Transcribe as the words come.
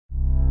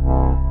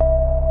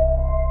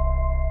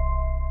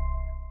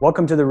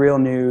Welcome to The Real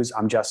News.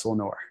 I'm Jess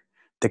Lenore.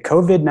 The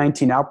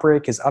COVID-19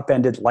 outbreak has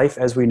upended life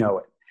as we know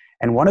it.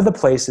 And one of the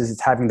places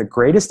it's having the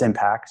greatest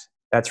impact,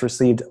 that's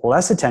received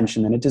less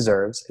attention than it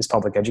deserves, is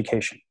public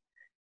education.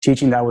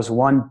 Teaching that was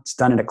once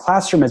done in a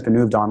classroom has been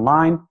moved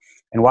online.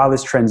 And while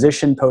this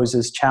transition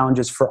poses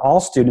challenges for all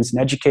students and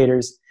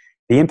educators,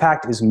 the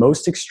impact is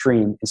most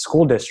extreme in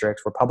school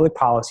districts where public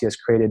policy has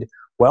created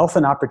wealth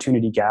and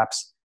opportunity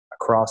gaps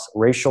across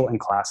racial and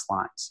class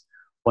lines.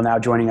 Well, now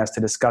joining us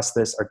to discuss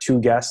this are two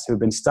guests who have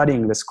been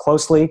studying this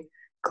closely.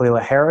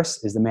 Kalila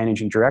Harris is the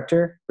Managing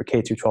Director for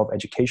K-12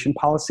 Education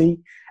Policy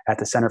at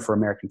the Center for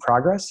American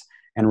Progress,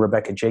 and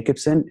Rebecca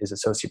Jacobson is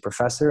Associate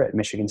Professor at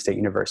Michigan State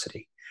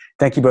University.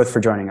 Thank you both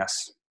for joining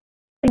us.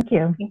 Thank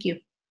you. Thank you.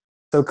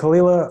 So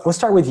Kalila, we'll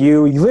start with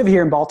you. You live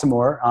here in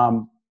Baltimore,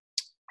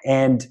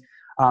 and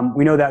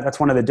we know that that's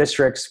one of the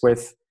districts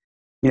with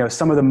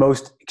some of the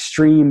most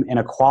extreme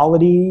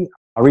inequality.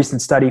 A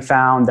recent study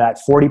found that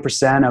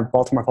 40% of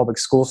Baltimore public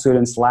school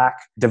students lack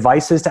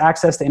devices to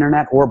access the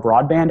internet or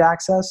broadband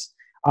access.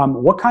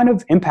 What kind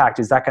of impact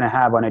is that going to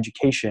have on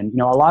education?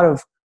 A lot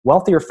of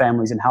wealthier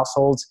families and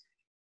households,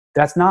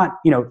 that's not,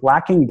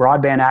 lacking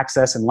broadband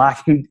access and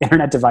lacking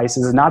internet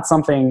devices is not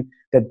something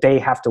that they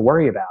have to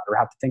worry about or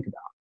have to think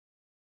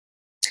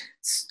about.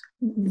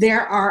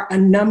 There are a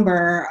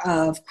number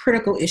of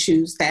critical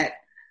issues that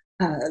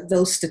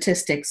those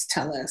statistics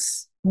tell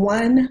us.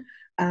 One,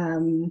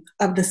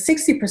 of the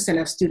 60%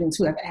 of students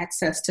who have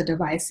access to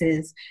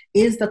devices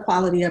is the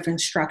quality of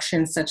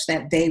instruction such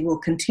that they will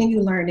continue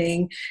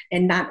learning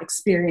and not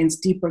experience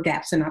deeper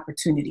gaps in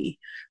opportunity.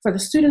 For the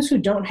students who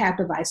don't have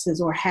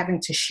devices or having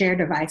to share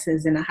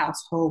devices in a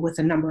household with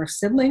a number of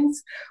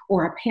siblings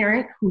or a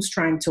parent who's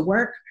trying to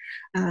work,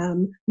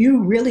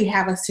 you really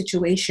have a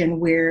situation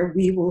where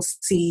we will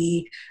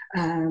see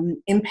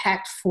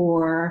impact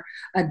for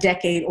a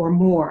decade or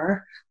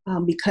more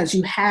because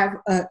you have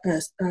a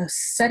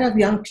set of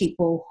young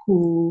people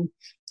who,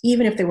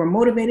 even if they were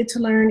motivated to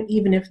learn,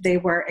 even if they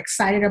were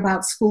excited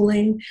about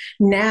schooling,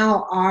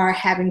 now are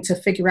having to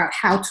figure out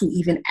how to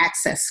even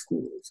access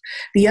schools.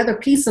 The other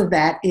piece of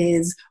that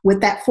is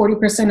with that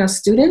 40% of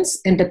students,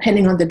 and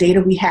depending on the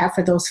data we have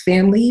for those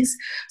families,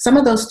 some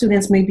of those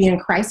students may be in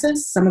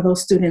crisis. Some of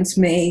those students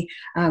may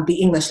be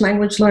English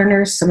language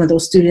learners. Some of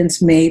those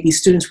students may be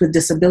students with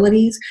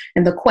disabilities.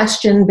 And the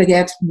question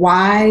begets,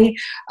 why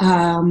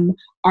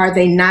are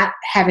they not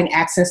having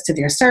access to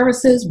their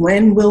services?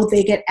 When will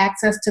they get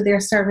access to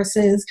their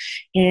services?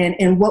 And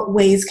in what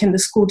ways can the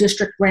school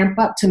district ramp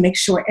up to make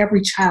sure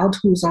every child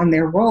who's on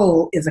their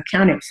roll is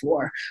accounted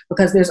for?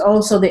 Because there's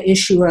also the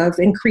issue of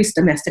increased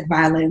domestic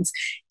violence,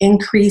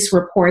 increased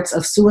reports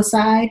of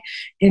suicide,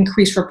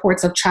 increased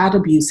reports of child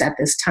abuse at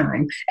this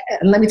time.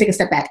 And let me take a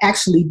step back,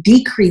 actually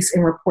decrease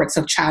in reports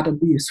of child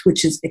abuse,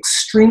 which is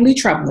extremely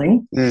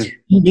troubling. It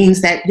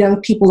means that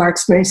young people are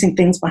experiencing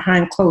things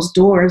behind closed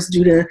doors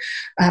due to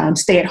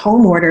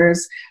stay-at-home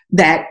orders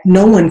that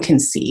no one can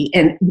see.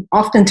 And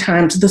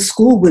oftentimes the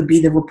school would be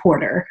the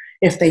reporter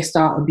if they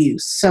saw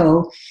abuse.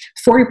 So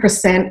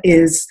 40%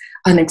 is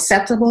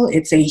unacceptable.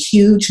 It's a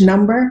huge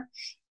number.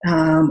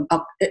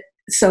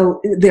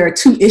 So there are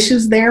two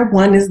issues there.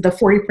 One is the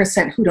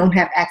 40% who don't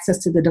have access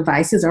to the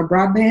devices or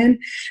broadband.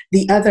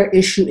 The other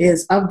issue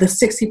is, of the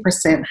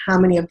 60%, how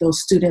many of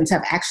those students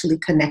have actually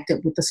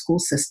connected with the school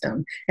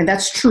system? And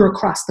that's true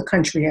across the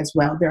country as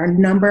well. There are a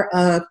number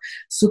of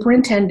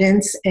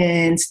superintendents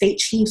and state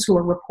chiefs who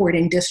are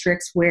reporting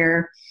districts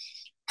where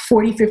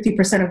 40,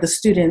 50% of the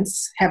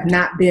students have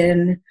not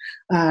been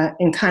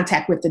in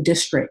contact with the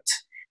district.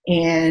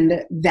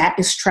 And that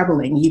is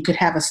troubling. You could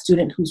have a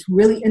student who's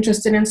really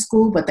interested in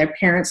school, but their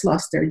parents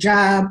lost their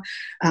job.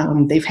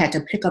 They've had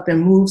to pick up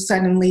and move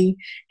suddenly.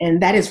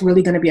 And that is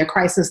really going to be a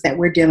crisis that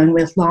we're dealing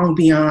with long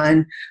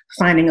beyond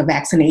finding a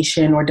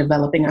vaccination or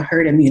developing a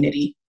herd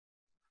immunity.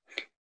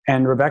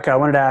 And Rebecca, I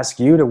wanted to ask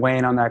you to weigh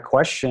in on that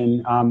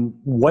question.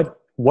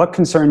 What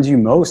concerns you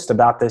most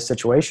about this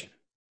situation?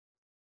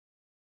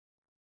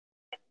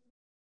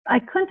 I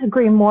couldn't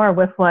agree more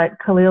with what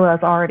Kalila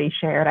has already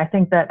shared. I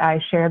think that I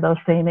share those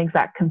same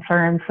exact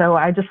concerns. So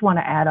I just want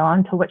to add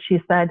on to what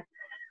she said.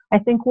 I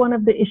think one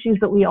of the issues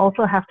that we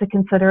also have to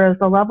consider is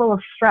the level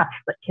of stress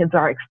that kids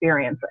are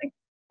experiencing.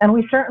 And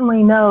we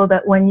certainly know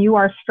that when you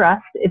are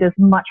stressed, it is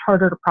much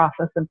harder to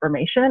process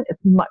information. It's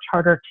much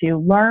harder to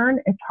learn.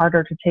 It's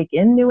harder to take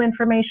in new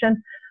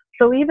information.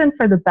 So even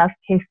for the best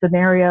case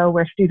scenario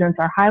where students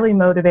are highly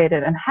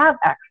motivated and have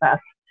access,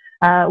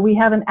 we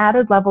have an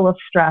added level of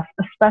stress,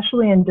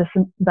 especially in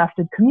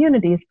disinvested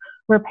communities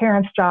where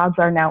parents' jobs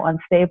are now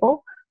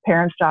unstable,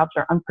 parents' jobs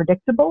are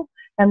unpredictable,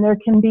 and there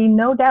can be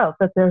no doubt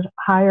that there's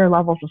higher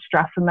levels of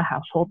stress in the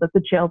household that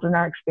the children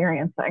are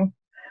experiencing.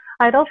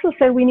 I'd also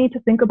say we need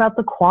to think about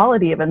the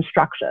quality of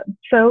instruction.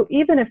 So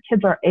even if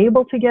kids are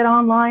able to get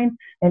online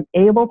and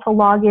able to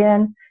log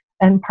in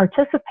and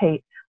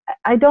participate,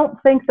 I don't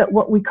think that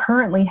what we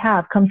currently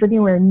have comes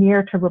anywhere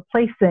near to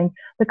replacing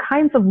the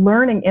kinds of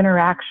learning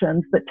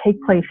interactions that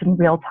take place in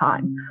real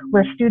time,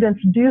 where students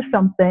do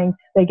something,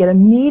 they get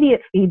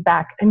immediate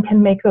feedback and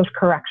can make those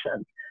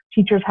corrections.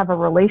 Teachers have a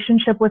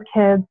relationship with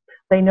kids.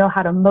 They know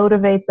how to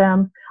motivate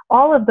them.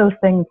 All of those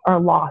things are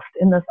lost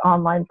in this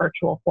online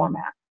virtual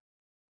format.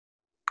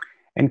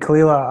 And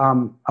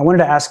Kalila, I wanted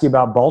to ask you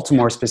about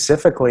Baltimore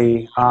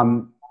specifically.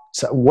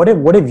 So what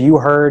have you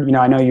heard? You know,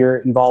 I know you're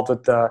involved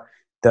with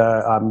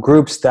the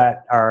groups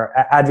that are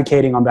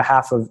advocating on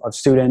behalf of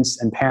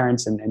students and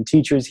parents and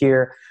teachers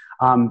here.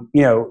 You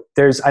know,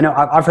 I know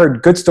I've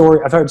heard good story.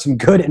 I've heard some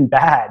good and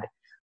bad,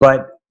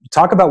 but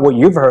talk about what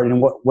you've heard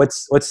and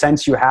what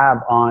sense you have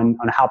on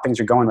how things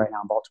are going right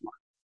now in Baltimore.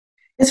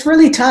 It's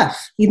really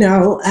tough. You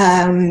know,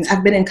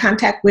 I've been in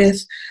contact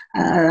with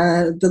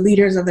the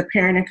leaders of the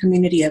Parent and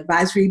Community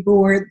Advisory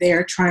Board.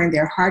 They're trying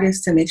their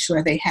hardest to make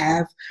sure they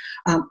have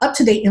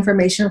up-to-date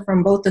information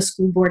from both the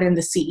school board and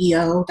the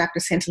CEO. Dr.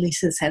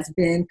 Santelises has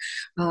been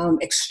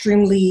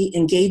extremely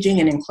engaging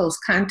and in close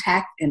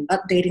contact and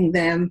updating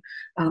them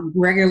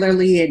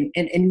regularly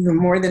and even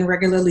more than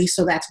regularly,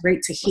 so that's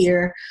great to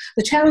hear.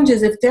 The challenge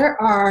is if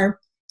there are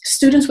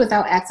students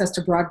without access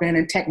to broadband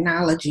and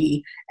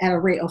technology at a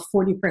rate of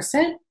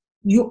 40%,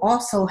 you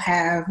also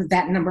have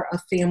that number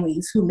of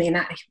families who may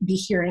not be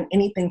hearing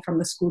anything from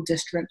the school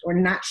district or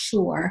not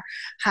sure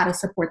how to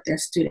support their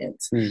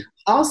students.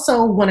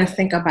 Also want to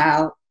think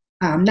about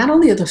not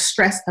only the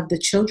stress of the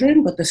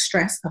children, but the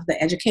stress of the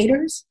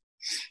educators.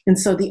 And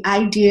so the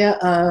idea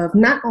of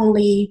not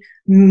only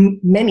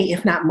many,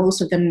 if not most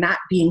of them, not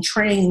being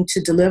trained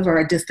to deliver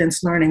a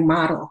distance learning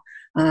model,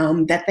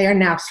 that they are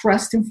now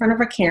thrust in front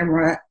of a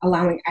camera,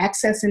 allowing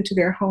access into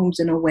their homes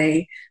in a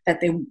way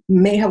that they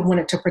may have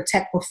wanted to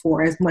protect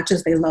before as much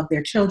as they love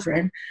their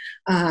children,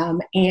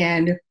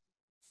 and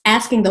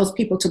asking those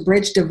people to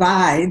bridge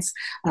divides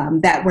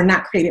that were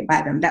not created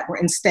by them, that were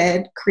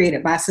instead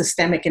created by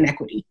systemic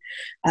inequity.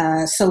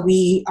 So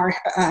we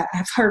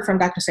have heard from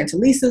Dr.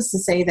 Santelises to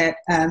say that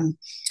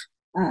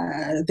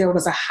there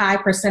was a high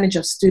percentage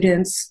of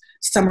students,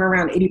 somewhere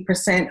around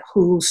 80%,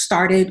 who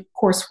started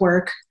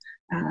coursework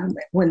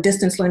when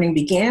distance learning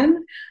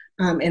began,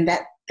 and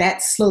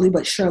that slowly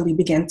but surely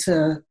began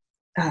to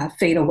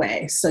fade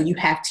away. So you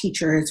have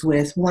teachers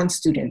with 1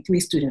 student, 3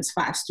 students,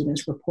 5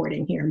 students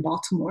reporting here in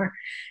Baltimore.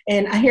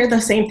 And I hear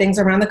the same things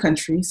around the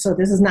country, so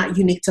this is not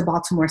unique to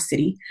Baltimore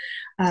City.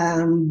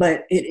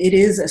 But it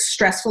is a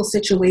stressful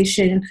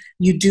situation.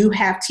 You do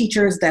have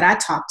teachers that I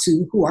talk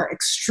to who are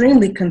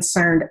extremely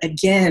concerned,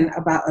 again,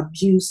 about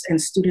abuse and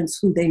students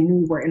who they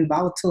knew were in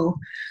volatile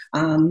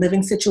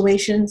living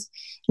situations.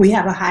 We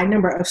have a high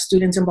number of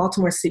students in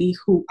Baltimore City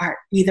who are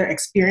either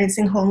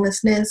experiencing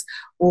homelessness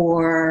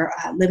or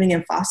living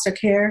in foster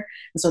care.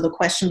 And so the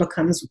question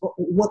becomes,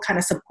 what kind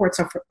of supports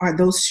are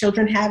those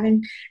children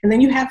having? And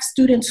then you have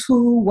students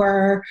who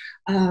were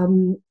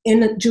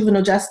in a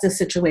juvenile justice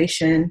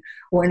situation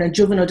or in a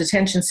juvenile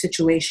detention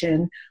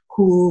situation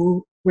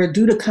who were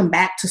due to come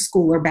back to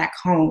school or back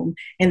home.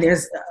 And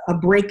there's a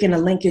break in a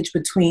linkage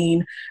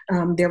between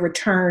their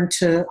return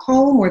to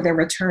home or their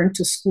return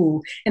to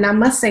school. And I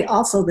must say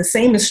also the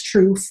same is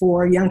true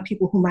for young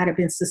people who might have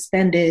been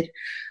suspended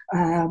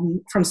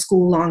from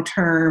school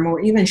long-term or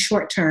even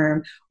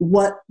short-term.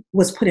 What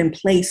was put in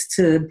place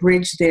to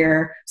bridge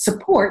their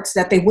supports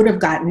that they would have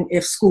gotten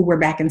if school were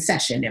back in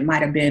session? It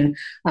might have been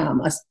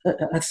a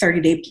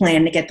 30-day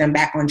plan to get them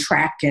back on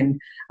track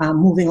and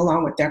moving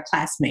along with their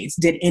classmates.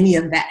 Did any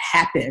of that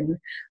happen,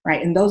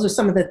 right? And those are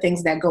some of the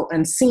things that go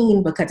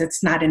unseen because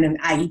it's not in an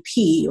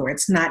IEP or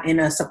it's not in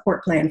a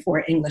support plan for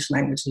an English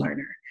language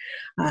learner.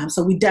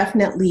 So we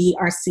definitely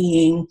are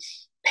seeing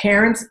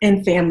parents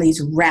and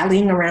families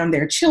rallying around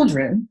their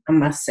children, I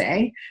must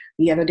say.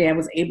 The other day I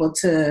was able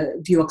to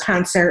view a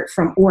concert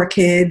from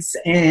Orchids,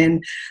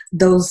 and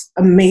those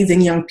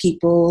amazing young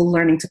people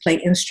learning to play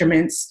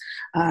instruments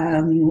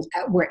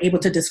were able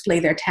to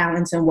display their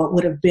talents in what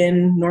would have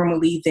been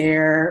normally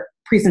their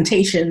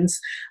presentations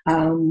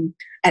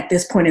at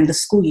this point in the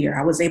school year.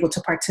 I was able to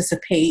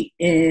participate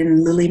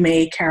in Lily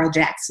Mae Carol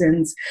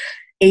Jackson's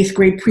 8th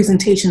grade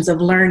presentations of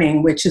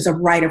learning, which is a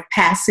rite of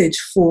passage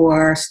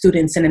for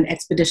students in an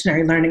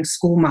expeditionary learning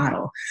school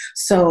model.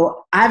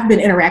 So I've been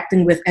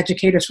interacting with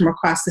educators from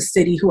across the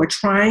city who are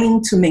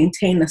trying to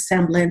maintain a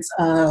semblance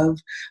of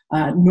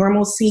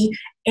normalcy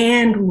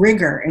and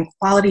rigor and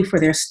quality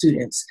for their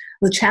students.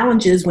 The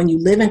challenge is when you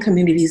live in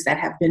communities that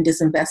have been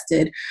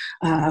disinvested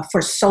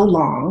for so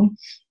long,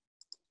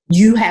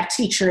 you have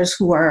teachers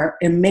who are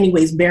in many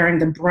ways bearing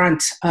the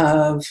brunt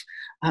of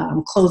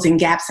closing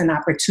gaps in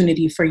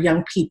opportunity for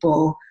young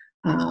people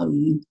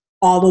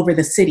all over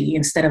the city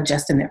instead of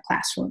just in their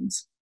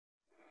classrooms.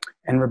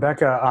 And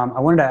Rebecca, I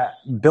wanted to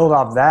build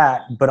off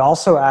that, but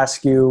also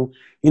ask you,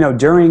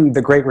 during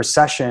the Great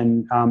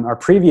Recession, our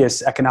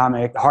previous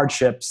economic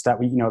hardships that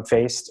we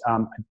faced a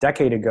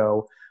decade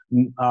ago,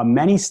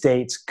 many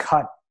states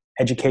cut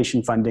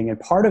education funding. And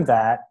part of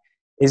that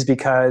is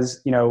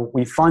because,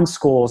 we fund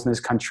schools in this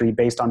country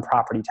based on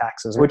property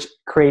taxes, which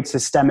creates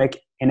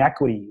systemic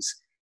inequities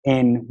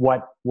in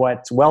what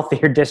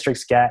wealthier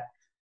districts get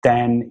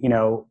than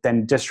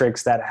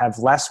districts that have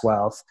less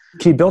wealth.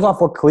 Can you build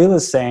off what Kalila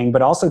is saying,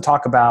 but also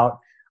talk about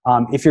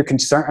If you're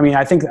concerned, I mean,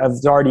 I think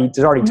there's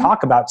already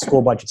talk about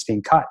school budgets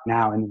being cut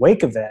now in the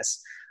wake of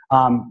this.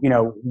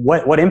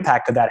 What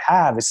impact could that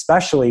have,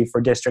 especially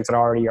for districts that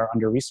already are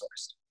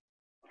under-resourced?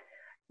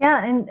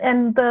 Yeah,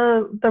 and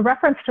the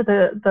reference to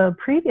the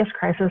previous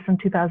crisis in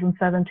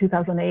 2007,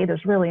 2008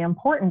 is really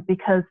important,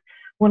 because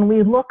when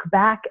we look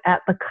back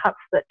at the cuts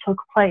that took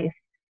place,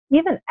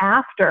 even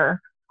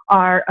after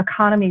our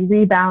economy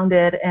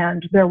rebounded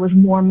and there was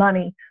more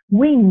money,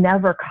 we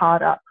never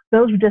caught up.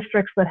 Those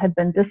districts that had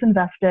been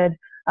disinvested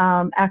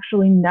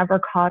actually never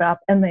caught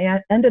up, and they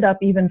ended up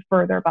even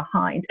further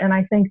behind. And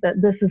I think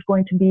that this is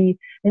going to be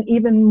an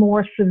even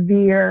more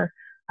severe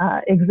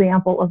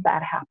example of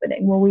that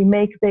happening, where we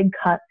make big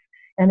cuts,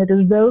 and it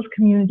is those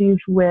communities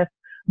with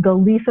the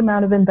least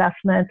amount of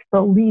investment,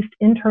 the least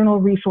internal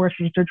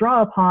resources to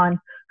draw upon,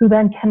 who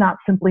then cannot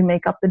simply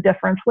make up the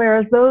difference.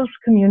 Whereas those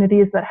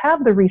communities that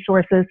have the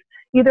resources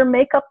either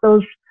make up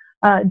those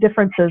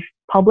differences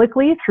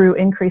publicly through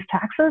increased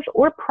taxes,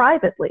 or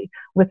privately,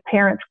 with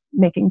parents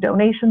making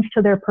donations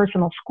to their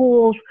personal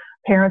schools,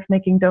 parents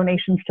making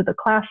donations to the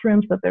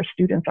classrooms that their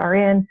students are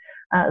in.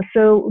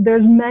 So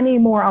there's many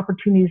more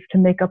opportunities to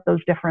make up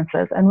those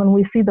differences. And when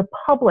we see the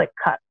public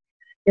cuts,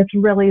 it's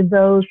really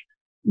those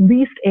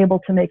least able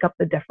to make up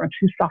the difference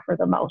who suffer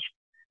the most.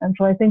 And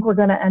so I think we're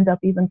going to end up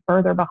even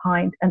further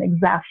behind and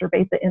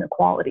exacerbate the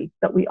inequality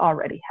that we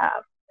already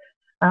have.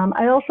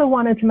 I also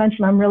wanted to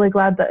mention, I'm really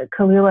glad that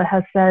Kalila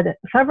has said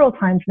several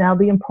times now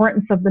the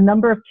importance of the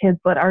number of kids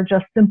that are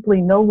just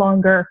simply no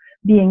longer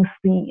being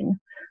seen.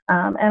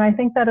 And I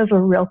think that is a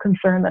real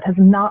concern that has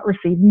not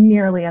received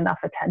nearly enough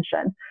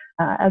attention.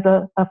 As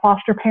a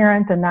foster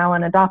parent and now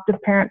an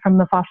adoptive parent from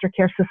the foster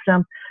care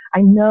system,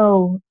 I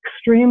know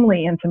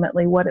extremely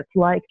intimately what it's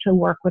like to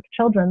work with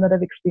children that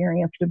have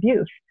experienced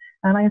abuse.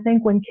 And I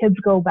think when kids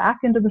go back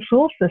into the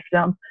school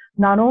system,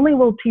 not only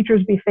will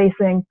teachers be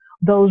facing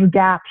those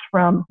gaps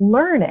from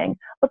learning,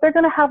 but they're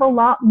going to have a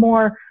lot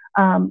more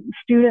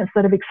students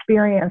that have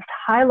experienced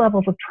high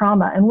levels of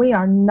trauma, and we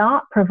are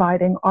not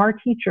providing our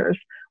teachers,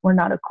 we're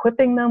not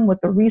equipping them with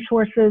the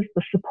resources,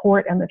 the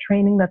support, and the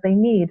training that they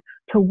need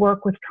to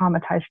work with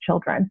traumatized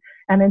children.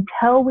 And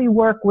until we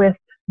work with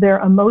their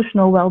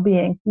emotional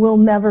well-being, we'll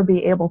never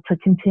be able to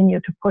continue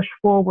to push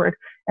forward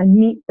and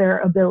meet their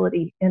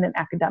ability in an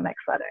academic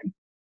setting.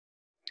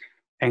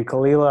 And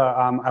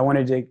Kalila, I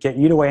wanted to get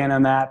you to weigh in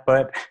on that,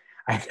 but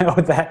I know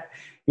that,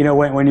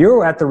 when you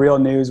were at The Real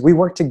News, we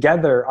worked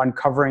together on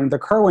covering the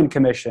Kirwan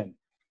Commission,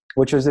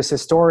 which was this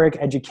historic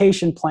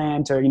education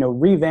plan to,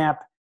 revamp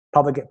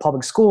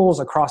public schools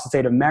across the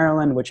state of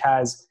Maryland, which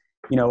has,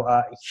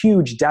 a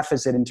huge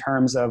deficit in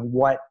terms of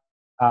what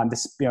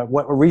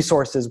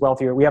resources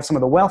wealthier. We have some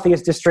of the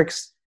wealthiest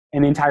districts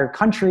in the entire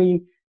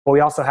country, but we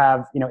also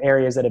have,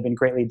 areas that have been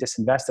greatly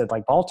disinvested,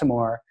 like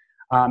Baltimore.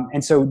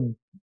 And so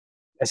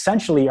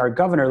essentially our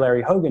governor,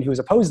 Larry Hogan, who's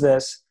opposed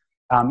this,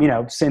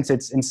 since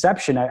its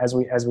inception, as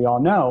we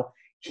all know,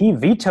 he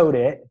vetoed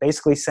it,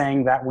 basically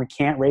saying that we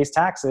can't raise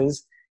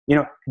taxes,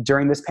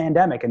 during this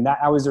pandemic. And that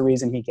was the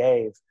reason he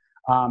gave.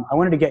 I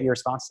wanted to get your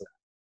response to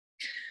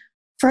that.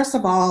 First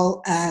of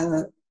all,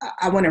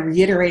 I want to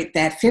reiterate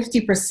that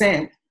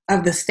 50%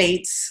 of the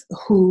states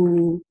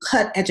who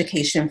cut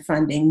education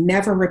funding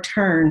never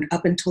returned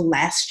up until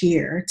last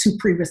year to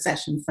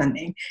pre-recession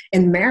funding.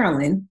 And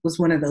Maryland was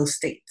one of those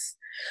states.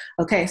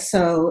 Okay,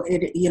 so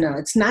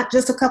it's not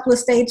just a couple of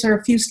states or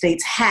a few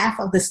states. Half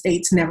of the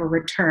states never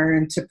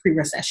returned to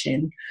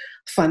pre-recession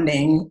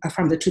funding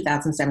from the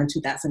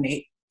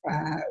 2007-2008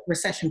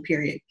 recession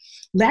period.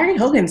 Larry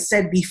Hogan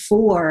said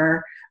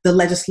before the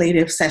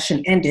legislative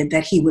session ended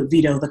that he would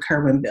veto the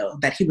Kirwan bill,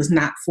 that he was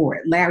not for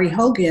it. Larry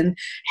Hogan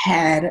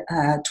had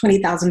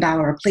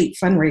 $20,000 a plate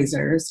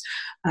fundraisers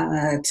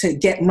to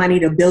get money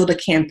to build a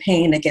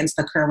campaign against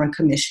the Kirwan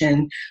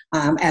Commission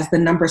as the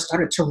numbers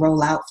started to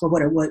roll out for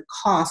what it would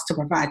cost to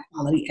provide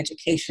quality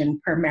education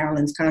per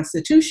Maryland's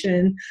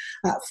Constitution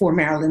for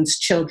Maryland's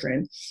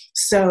children.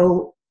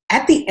 So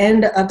at the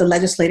end of the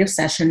legislative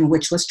session,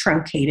 which was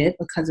truncated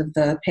because of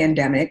the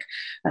pandemic,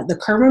 the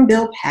Kirwan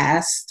bill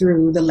passed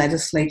through the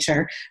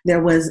legislature.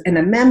 There was an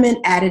amendment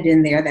added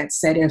in there that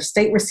said if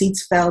state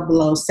receipts fell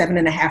below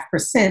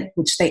 7.5%,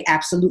 which they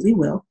absolutely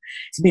will,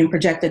 it's being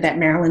projected that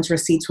Maryland's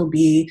receipts will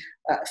be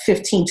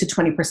 15 to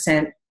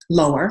 20%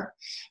 lower.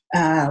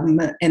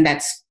 And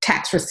that's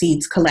tax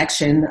receipts,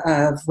 collection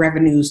of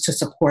revenues to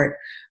support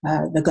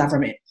the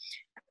government.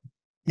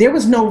 There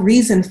was no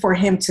reason for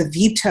him to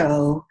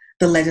veto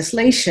the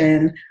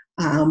legislation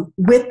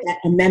with that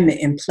amendment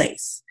in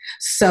place.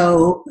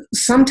 So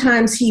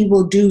sometimes he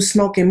will do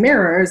smoke and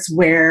mirrors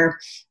where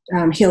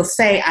he'll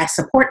say, I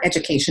support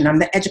education, I'm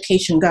the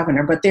education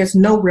governor, but there's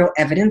no real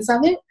evidence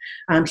of it.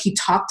 He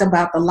talked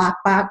about the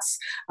lockbox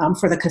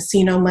for the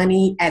casino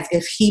money as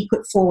if he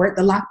put forward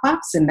the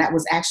lockbox, and that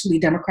was actually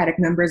Democratic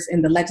members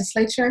in the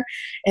legislature.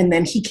 And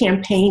then he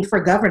campaigned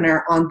for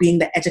governor on being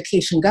the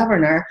education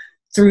governor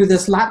through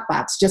this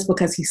lockbox just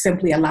because he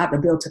simply allowed the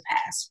bill to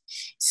pass.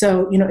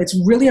 So, it's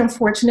really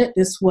unfortunate.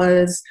 This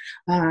was,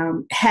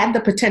 had the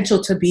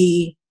potential to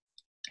be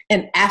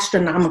an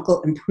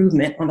astronomical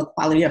improvement on the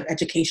quality of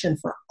education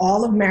for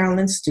all of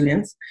Maryland's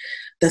students.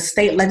 The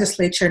state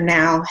legislature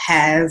now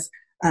has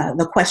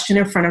the question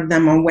in front of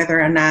them on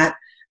whether or not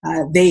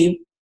they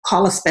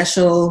call a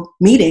special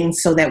meeting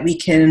so that we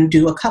can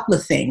do a couple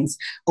of things: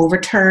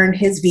 overturn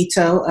his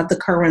veto of the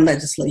Kerwin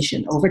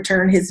legislation,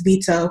 overturn his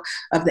veto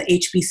of the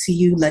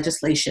HBCU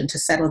legislation to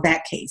settle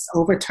that case,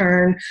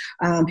 overturn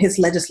his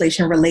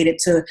legislation related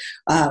to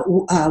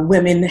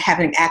women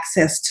having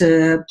access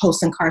to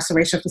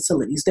post-incarceration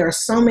facilities. There are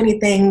so many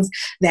things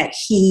that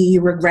he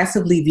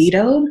regressively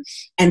vetoed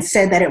and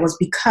said that it was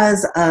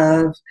because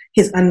of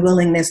his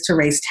unwillingness to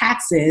raise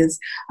taxes.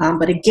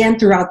 But again,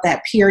 throughout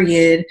that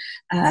period,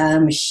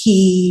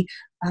 he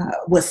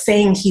was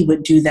saying he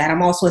would do that.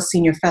 I'm also a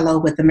senior fellow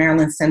with the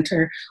Maryland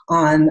Center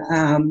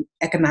on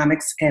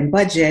Economics and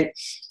Budget.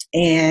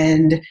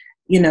 And,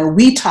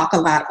 we talk a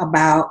lot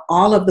about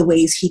all of the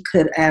ways he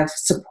could have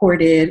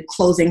supported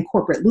closing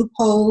corporate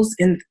loopholes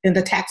in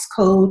the tax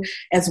code,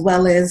 as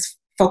well as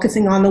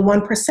focusing on the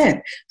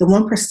 1%. The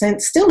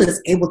 1% still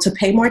is able to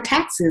pay more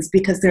taxes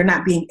because they're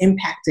not being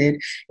impacted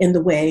in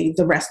the way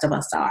the rest of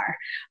us are.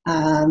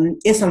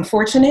 It's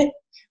unfortunate.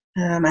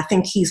 I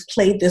think he's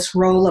played this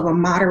role of a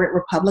moderate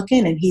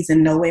Republican, and he's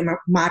in no way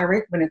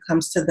moderate when it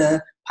comes to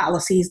the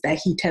policies that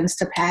he tends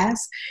to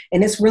pass.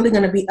 And it's really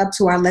going to be up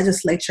to our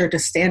legislature to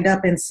stand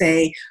up and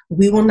say,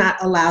 we will not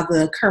allow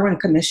the Kerwin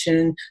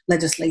Commission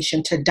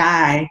legislation to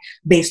die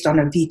based on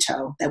a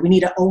veto, that we need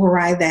to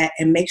override that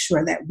and make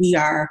sure that we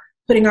are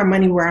putting our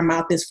money where our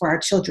mouth is for our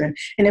children.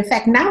 And in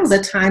fact, now is the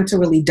time to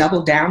really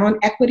double down on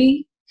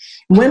equity.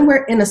 When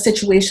we're in a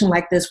situation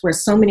like this, where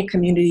so many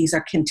communities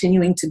are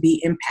continuing to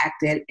be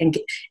impacted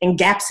and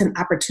gaps in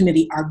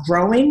opportunity are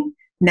growing,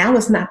 now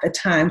is not the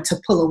time to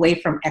pull away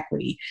from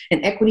equity.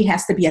 And equity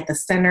has to be at the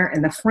center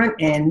and the front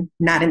end,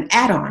 not an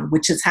add-on,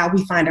 which is how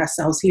we find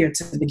ourselves here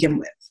to begin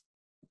with.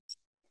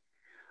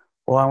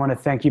 Well, I want to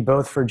thank you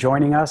both for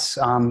joining us.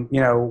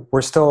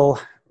 We're still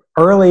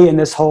early in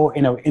this whole,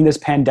 in this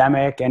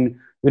pandemic, and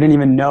we didn't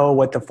even know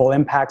what the full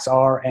impacts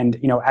are. And,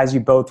 as you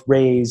both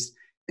raised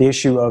the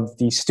issue of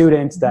the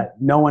students that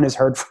no one has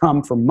heard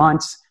from for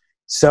months.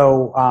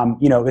 So,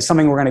 it's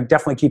something we're going to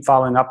definitely keep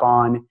following up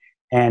on,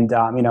 and,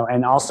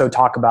 and also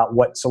talk about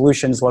what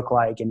solutions look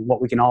like and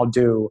what we can all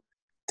do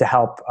to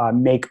help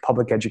make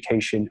public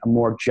education a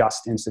more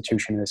just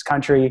institution in this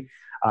country.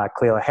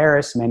 Clelia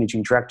Harris,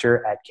 Managing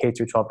Director at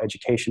K-12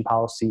 Education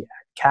Policy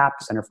at CAP,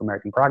 Center for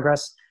American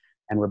Progress,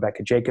 and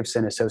Rebecca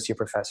Jacobson, Associate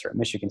Professor at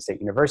Michigan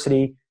State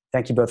University.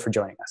 Thank you both for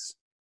joining us.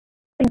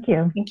 Thank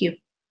you. Thank you.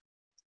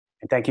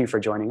 And thank you for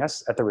joining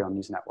us at the Real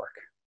News Network.